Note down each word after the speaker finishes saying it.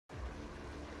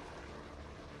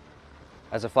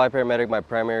As a flight paramedic, my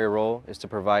primary role is to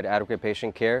provide adequate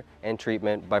patient care and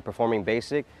treatment by performing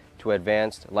basic to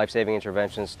advanced life-saving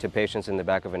interventions to patients in the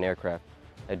back of an aircraft.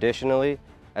 Additionally,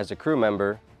 as a crew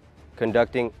member,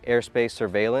 conducting airspace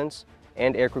surveillance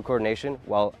and aircrew coordination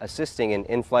while assisting in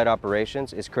in-flight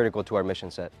operations is critical to our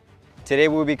mission set. Today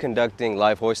we will be conducting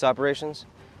live hoist operations.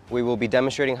 We will be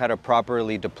demonstrating how to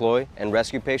properly deploy and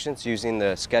rescue patients using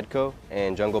the SCEDCO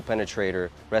and Jungle Penetrator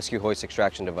rescue hoist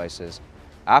extraction devices.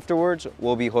 Afterwards,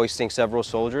 we'll be hoisting several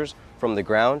soldiers from the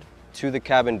ground to the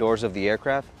cabin doors of the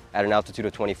aircraft at an altitude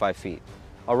of 25 feet.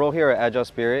 Our role here at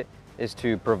AgileSpirit is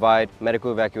to provide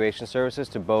medical evacuation services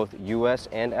to both U.S.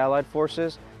 and Allied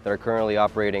forces that are currently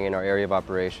operating in our area of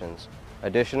operations.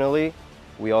 Additionally,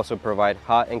 we also provide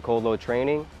hot and cold load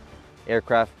training,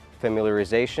 aircraft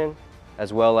familiarization,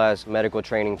 as well as medical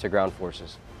training to ground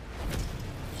forces.